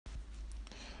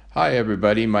Hi,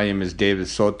 everybody. My name is David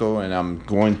Soto, and I'm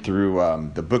going through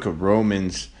the book of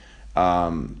Romans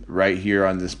right here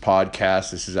on this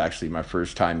podcast. This is actually my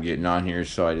first time getting on here,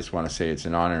 so I just want to say it's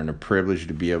an honor and a privilege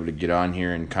to be able to get on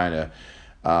here and kind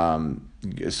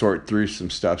of sort through some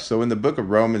stuff. So, in the book of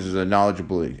Romans, is a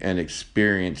knowledgeable and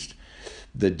experienced.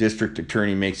 The district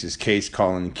attorney makes his case,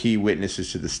 calling key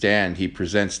witnesses to the stand. He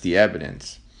presents the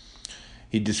evidence.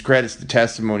 He discredits the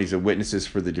testimonies of witnesses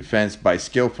for the defense by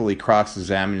skillfully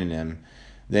cross-examining them.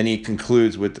 Then he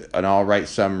concludes with an all-right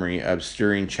summary of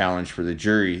stirring challenge for the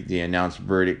jury. The announced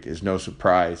verdict is no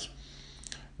surprise.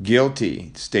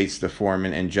 Guilty, states the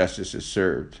foreman, and justice is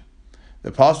served. The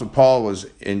Apostle Paul was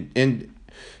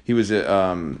he was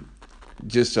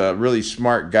just a really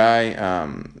smart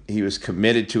guy. He was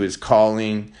committed to his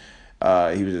calling.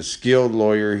 He was a skilled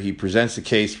lawyer. He presents the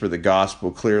case for the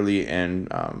gospel clearly and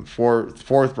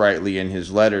forthrightly in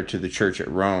his letter to the church at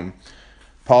Rome.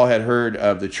 Paul had heard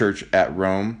of the church at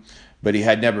Rome, but he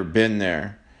had never been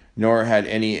there, nor had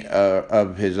any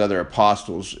of his other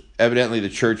apostles. Evidently, the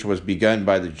church was begun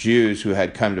by the Jews who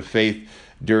had come to faith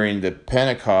during the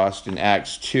Pentecost in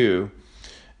Acts 2.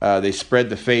 They spread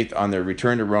the faith on their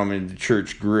return to Rome, and the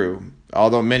church grew.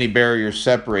 Although many barriers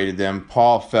separated them,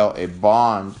 Paul felt a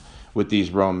bond with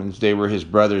these Romans. They were his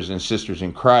brothers and sisters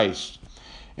in Christ,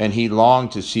 and he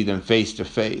longed to see them face to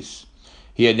face.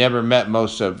 He had never met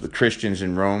most of the Christians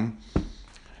in Rome,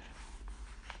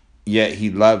 yet he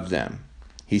loved them.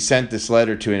 He sent this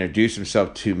letter to introduce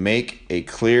himself, to make a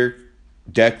clear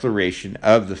declaration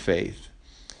of the faith.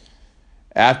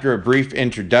 After a brief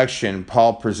introduction,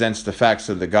 Paul presents the facts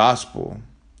of the gospel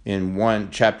in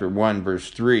chapter 1, verse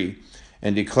 3,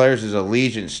 and declares his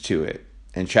allegiance to it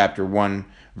in chapter 1,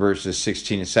 verses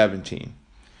 16 and 17.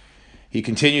 He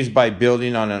continues by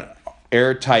building on an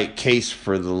airtight case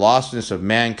for the lostness of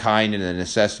mankind and the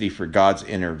necessity for God's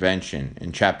intervention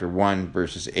in chapter 1,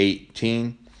 verses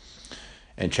 18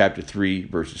 and chapter 3,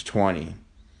 verses 20.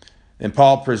 Then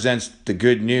Paul presents the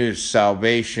good news: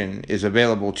 salvation is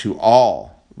available to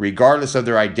all, regardless of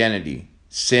their identity,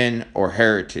 sin, or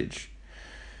heritage.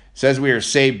 It says we are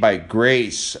saved by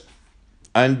grace,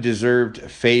 undeserved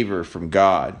favor from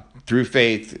God, through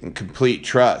faith and complete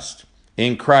trust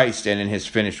in Christ and in his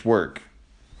finished work.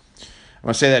 I'm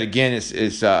going to say that again.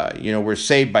 We're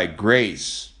saved by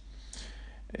grace.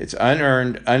 It's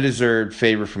unearned, undeserved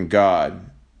favor from God,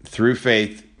 through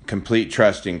faith, complete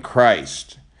trust in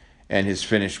Christ and his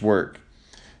finished work.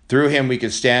 Through him we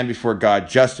can stand before God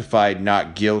justified,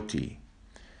 not guilty.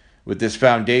 With this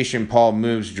foundation, Paul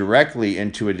moves directly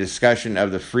into a discussion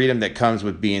of the freedom that comes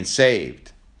with being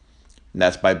saved. And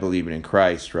that's by believing in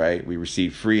Christ, right? We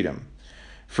receive freedom.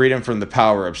 Freedom from the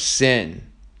power of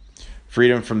sin.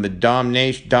 Freedom from the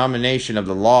domination of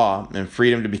the law. And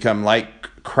freedom to become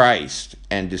like Christ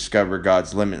and discover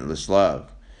God's limitless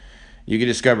love. You can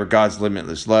discover God's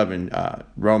limitless love in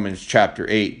Romans chapter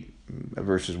 8,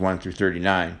 verses 1 through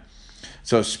 39.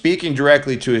 So speaking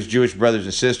directly to his Jewish brothers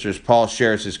and sisters, Paul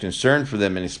shares his concern for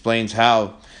them and explains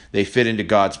how they fit into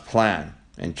God's plan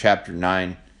in chapter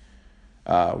 9,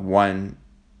 1,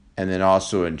 and then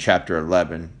also in chapter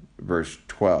 11, verse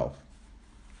 12.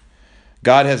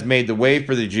 God has made the way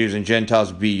for the Jews and Gentiles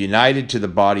to be united to the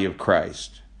body of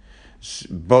Christ.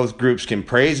 Both groups can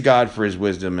praise God for his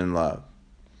wisdom and love.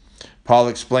 Paul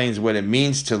explains what it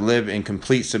means to live in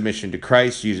complete submission to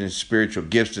Christ, using spiritual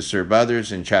gifts to serve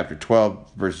others in chapter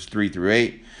 12, verses 3 through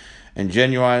 8, and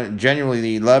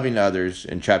genuinely loving others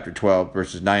in chapter 12,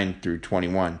 verses 9 through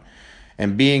 21.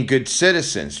 And being good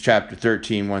citizens, chapter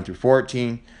 13, 1 through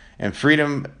 14. And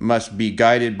freedom must be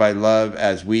guided by love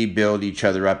as we build each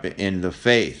other up in the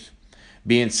faith.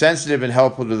 Being sensitive and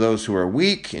helpful to those who are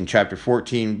weak, in chapter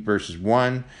 14, verses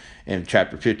 1, and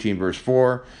chapter 15, verse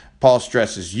 4. Paul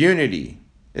stresses unity,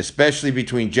 especially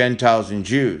between Gentiles and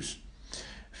Jews.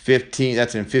 15,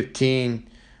 that's in 15,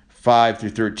 5 through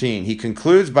 13. He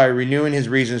concludes by renewing his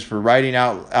reasons for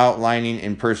outlining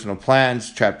in personal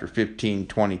plans, chapter 15,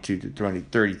 22 to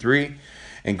 33,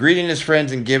 and greeting his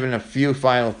friends and giving a few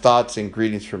final thoughts and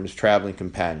greetings from his traveling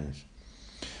companions.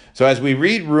 So as we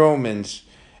read Romans,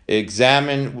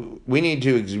 we need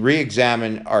to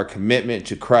re-examine our commitment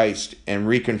to Christ and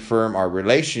reconfirm our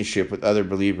relationship with other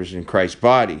believers in Christ's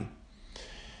body.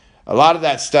 A lot of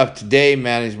that stuff today,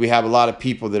 man, is we have a lot of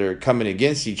people that are coming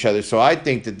against each other. So I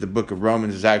think that the book of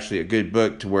Romans is actually a good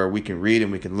book to where we can read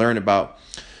and we can learn about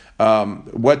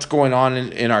what's going on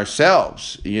in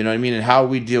ourselves, you know what I mean, and how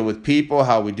we deal with people,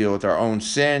 how we deal with our own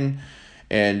sin,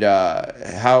 and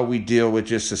how we deal with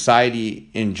just society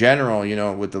in general,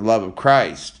 with the love of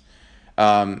Christ.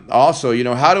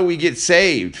 Also, how do we get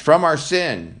saved from our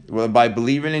sin? Well, by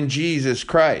believing in Jesus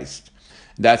Christ.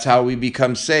 That's how we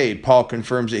become saved. Paul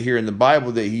confirms it here in the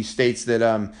Bible that he states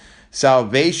that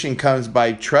salvation comes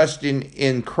by trusting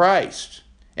in Christ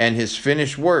and his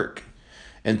finished work.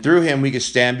 And through him we can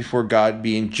stand before God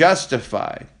being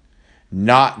justified,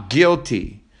 not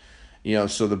guilty.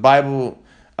 So the Bible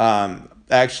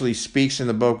actually speaks in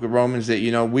the book of Romans that,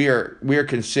 we are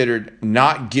considered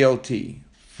not guilty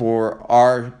for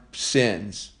our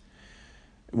sins.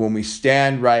 When we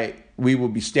stand right, we will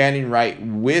be standing right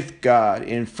with God,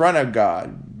 in front of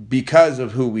God, because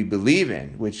of who we believe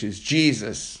in, which is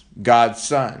Jesus, God's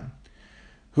Son,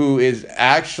 who is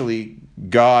actually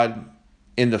God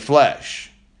in the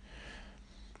flesh.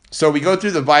 So we go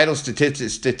through the vital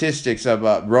statistics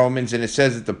of Romans, and it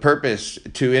says that the purpose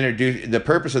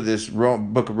of this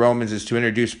book of Romans is to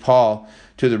introduce Paul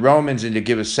to the Romans and to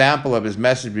give a sample of his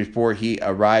message before he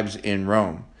arrives in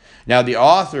Rome. Now, the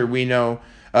author, we know,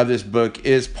 of this book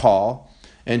is Paul,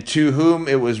 and to whom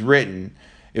it was written.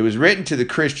 It was written to the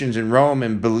Christians in Rome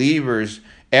and believers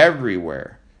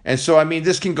everywhere. And so,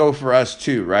 this can go for us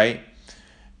too, right?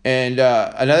 And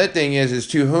another thing is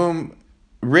to whom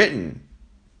written?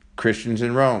 Christians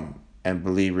in Rome and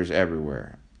believers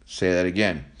everywhere. Say that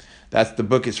again. The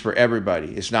book is for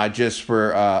everybody. It's not just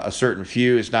for a certain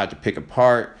few. It's not to pick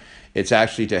apart. It's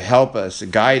actually to help us,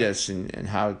 guide us in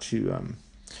how to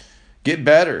get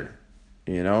better,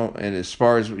 and as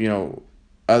far as,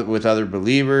 with other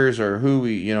believers or who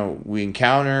we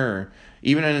encounter, or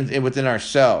even within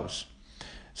ourselves.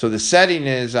 So the setting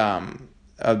is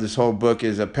of this whole book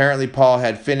is apparently Paul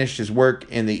had finished his work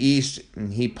in the East,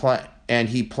 and he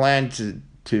planned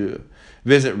to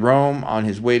visit Rome on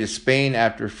his way to Spain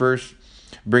after first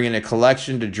bringing a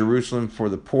collection to Jerusalem for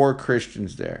the poor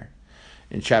Christians there.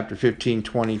 In chapter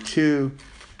 15:22,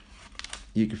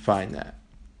 you can find that.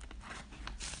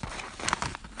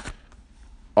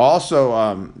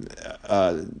 Also,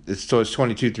 it's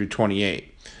 22 through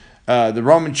 28. The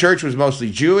Roman church was mostly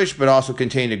Jewish, but also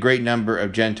contained a great number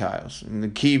of Gentiles. And the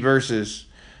key verses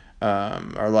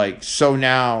are like, so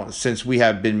now, since we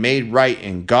have been made right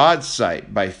in God's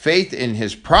sight by faith in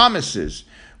his promises,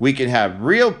 we can have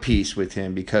real peace with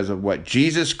him because of what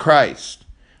Jesus Christ,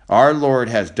 our Lord,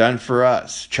 has done for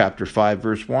us. Chapter 5,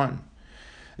 verse 1.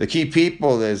 The key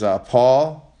people is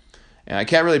Paul, and I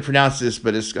can't really pronounce this,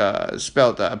 but it's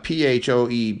spelled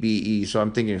Phoebe, so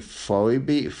I'm thinking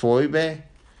Phoebe,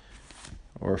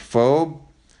 or Phobe.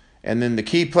 And then the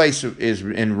key place is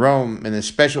in Rome, and the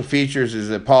special features is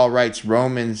that Paul writes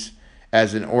Romans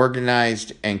as an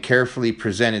organized and carefully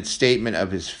presented statement of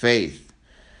his faith.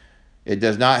 It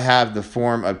does not have the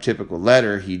form of typical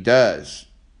letter. He does,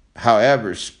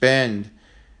 however, spend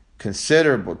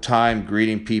considerable time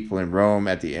greeting people in Rome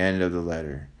at the end of the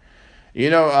letter.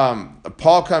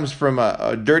 Paul comes from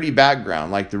a dirty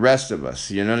background like the rest of us.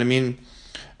 You know what I mean?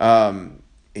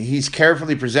 He's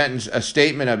carefully presenting a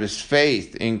statement of his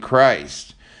faith in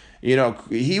Christ.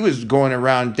 He was going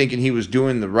around thinking he was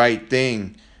doing the right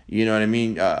thing. You know what I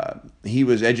mean? He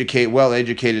was well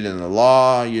educated in the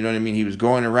law. You know what I mean? He was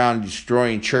going around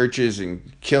destroying churches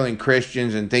and killing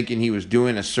Christians and thinking he was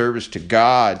doing a service to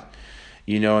God.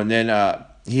 And then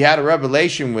he had a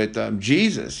revelation with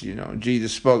Jesus.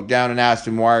 Jesus spoke down and asked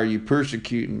him, "Why are you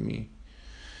persecuting me?"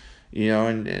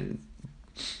 And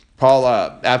Paul,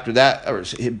 after that,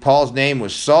 Paul's name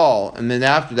was Saul, and then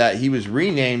after that, he was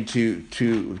renamed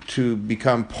to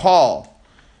become Paul,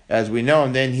 as we know.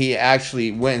 And then he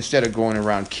actually went, instead of going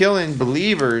around killing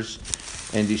believers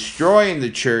and destroying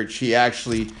the church, he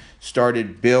actually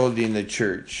started building the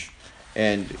church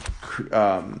and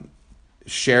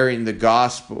sharing the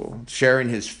gospel, sharing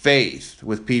his faith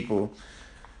with people.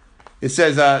 It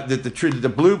says that the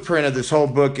blueprint of this whole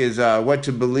book is what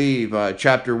to believe.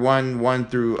 Chapter 1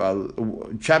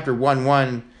 through chapter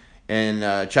 1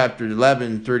 and chapter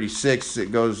 11:36.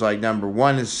 It goes like, number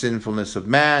 1 is sinfulness of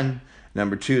man.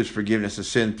 Number 2 is forgiveness of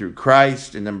sin through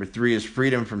Christ. And number 3 is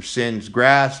freedom from sin's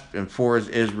grasp. And 4 is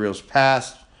Israel's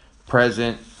past,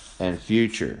 present, and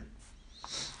future.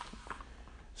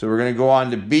 So we're going to go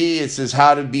on to B. It says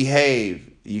how to behave.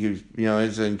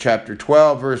 It's in chapter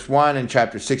 12, verse 1, and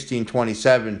chapter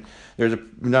 16:27.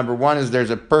 Number 1 is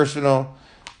there's a personal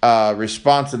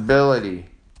responsibility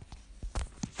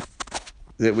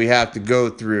that we have to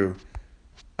go through.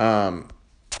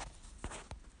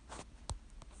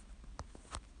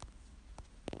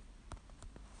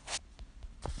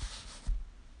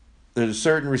 There's a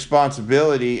certain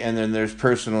responsibility, and then there's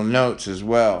personal notes as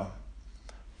well.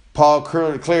 Paul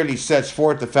clearly sets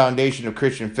forth the foundation of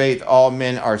Christian faith. All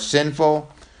men are sinful.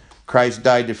 Christ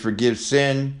died to forgive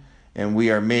sin, and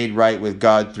we are made right with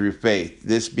God through faith.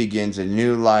 This begins a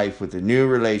new life with a new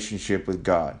relationship with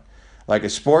God. Like a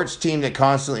sports team that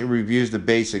constantly reviews the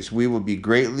basics, we will be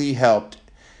greatly helped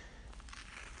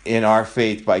in our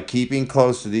faith by keeping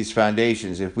close to these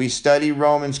foundations. If we study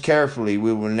Romans carefully,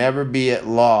 we will never be at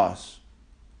loss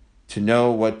to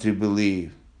know what to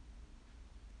believe.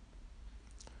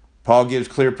 Paul gives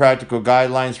clear practical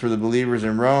guidelines for the believers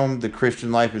in Rome. The Christian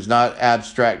life is not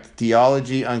abstract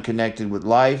theology unconnected with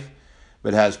life,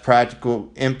 but has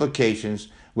practical implications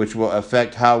which will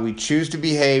affect how we choose to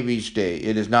behave each day.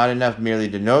 It is not enough merely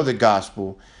to know the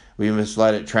gospel. We must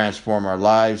let it transform our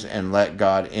lives and let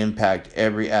God impact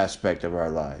every aspect of our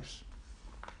lives.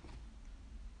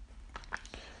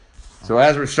 So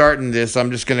as we're starting this,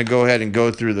 I'm just going to go ahead and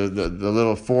go through the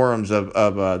little forums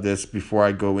of this before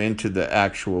I go into the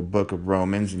actual book of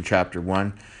Romans in chapter 1.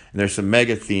 And there's some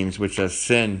mega themes, which are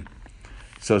sin.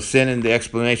 So sin, and the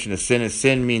explanation of sin is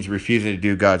sin means refusing to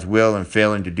do God's will and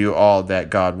failing to do all that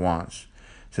God wants.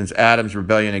 Since Adam's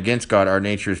rebellion against God, our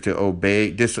nature is to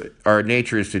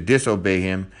disobey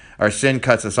him. Our sin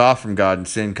cuts us off from God, and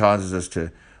sin causes us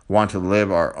to want to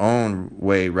live our own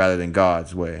way rather than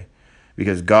God's way.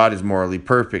 Because God is morally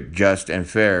perfect, just, and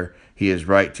fair, he is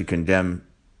right to condemn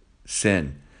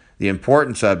sin. The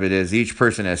importance of it is each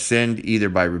person has sinned either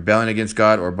by rebelling against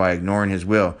God or by ignoring his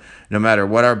will. No matter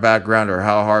what our background or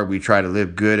how hard we try to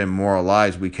live good and moral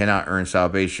lives, we cannot earn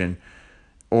salvation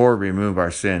or remove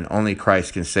our sin. Only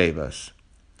Christ can save us.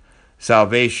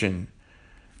 Salvation,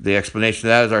 the explanation of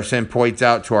that is our sin points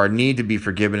out to our need to be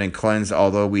forgiven and cleansed.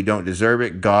 Although we don't deserve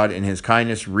it, God in his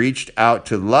kindness reached out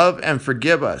to love and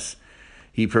forgive us.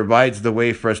 He provides the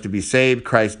way for us to be saved.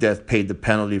 Christ's death paid the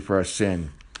penalty for our sin.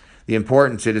 The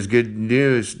importance, it is good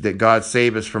news that God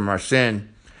saved us from our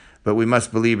sin, but we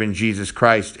must believe in Jesus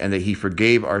Christ and that he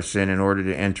forgave our sin in order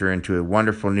to enter into a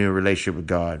wonderful new relationship with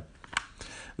God.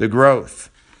 The growth.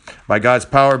 By God's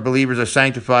power, believers are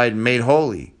sanctified and made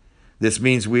holy. This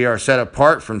means we are set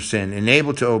apart from sin,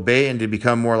 enabled to obey and to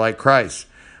become more like Christ.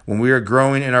 When we are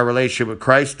growing in our relationship with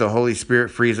Christ, the Holy Spirit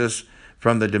frees us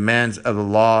from the demands of the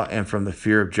law and from the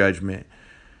fear of judgment.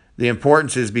 The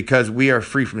importance is because we are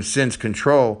free from sin's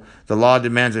control, the law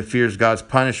demands and fears God's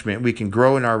punishment. We can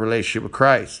grow in our relationship with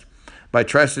Christ by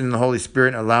trusting in the Holy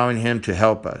Spirit and allowing him to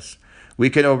help us. We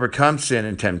can overcome sin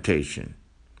and temptation.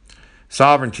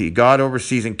 Sovereignty. God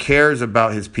oversees and cares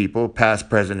about his people, past,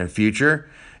 present, and future.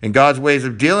 And God's ways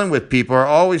of dealing with people are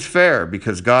always fair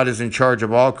because God is in charge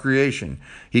of all creation.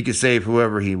 He can save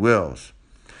whoever he wills.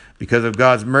 Because of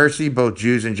God's mercy, both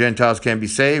Jews and Gentiles can be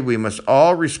saved. We must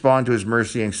all respond to his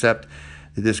mercy and accept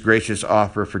this gracious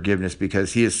offer of forgiveness.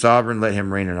 Because he is sovereign, let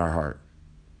him reign in our heart.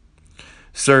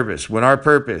 Service. When our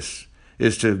purpose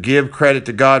is to give credit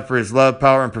to God for his love,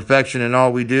 power, and perfection in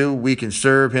all we do, we can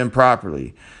serve him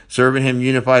properly. Serving him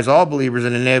unifies all believers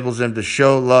and enables them to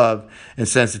show love and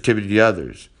sensitivity to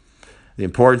others. The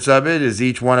importance of it is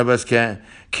each one of us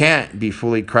can't be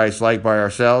fully Christ-like by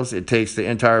ourselves. It takes the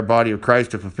entire body of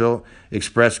Christ to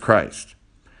express Christ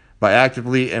by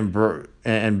actively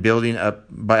building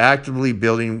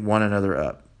one another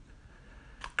up.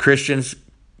 Christians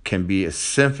can be a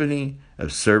symphony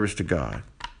of service to God.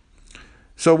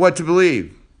 So what to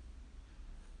believe?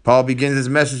 Paul begins his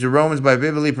message to Romans by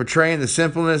vividly portraying the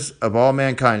sinfulness of all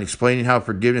mankind, explaining how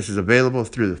forgiveness is available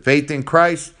through the faith in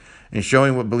Christ and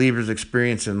showing what believers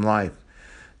experience in life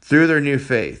through their new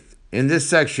faith. In this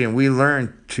section, we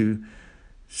learn to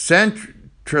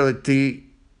centrality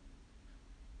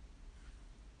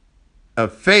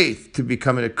of faith to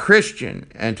becoming a Christian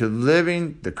and to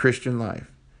living the Christian life.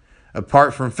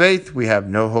 Apart from faith, we have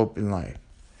no hope in life.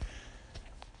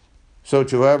 So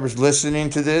to whoever's listening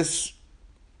to this,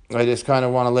 I just kind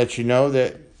of want to let you know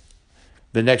that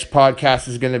the next podcast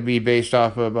is going to be based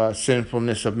off of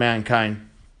sinfulness of mankind,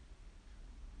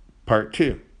 part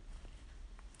 2.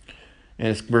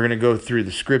 And we're going to go through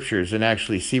the scriptures and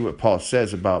actually see what Paul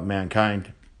says about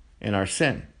mankind and our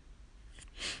sin.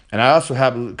 And I also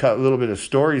have a little bit of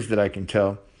stories that I can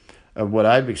tell of what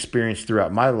I've experienced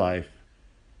throughout my life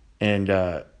and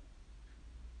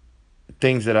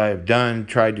things that I have done,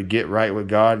 tried to get right with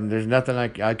God, and there's nothing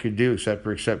I could do except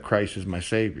accept Christ as my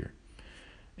Savior.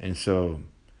 And so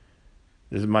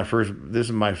this is my first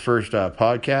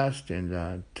podcast,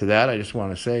 and to that I just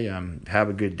want to say have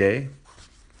a good day.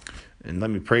 And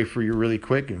let me pray for you really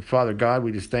quick. And Father God,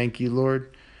 we just thank you,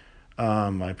 Lord.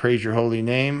 I praise your holy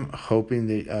name, hoping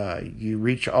that you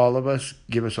reach all of us,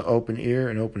 give us an open ear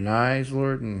and open eyes,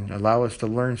 Lord, and allow us to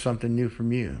learn something new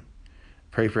from you.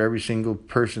 Pray for every single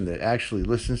person that actually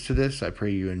listens to this. I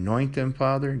pray you anoint them,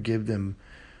 Father, give them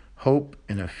hope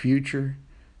and a future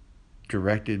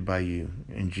directed by you.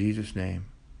 In Jesus' name,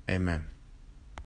 amen.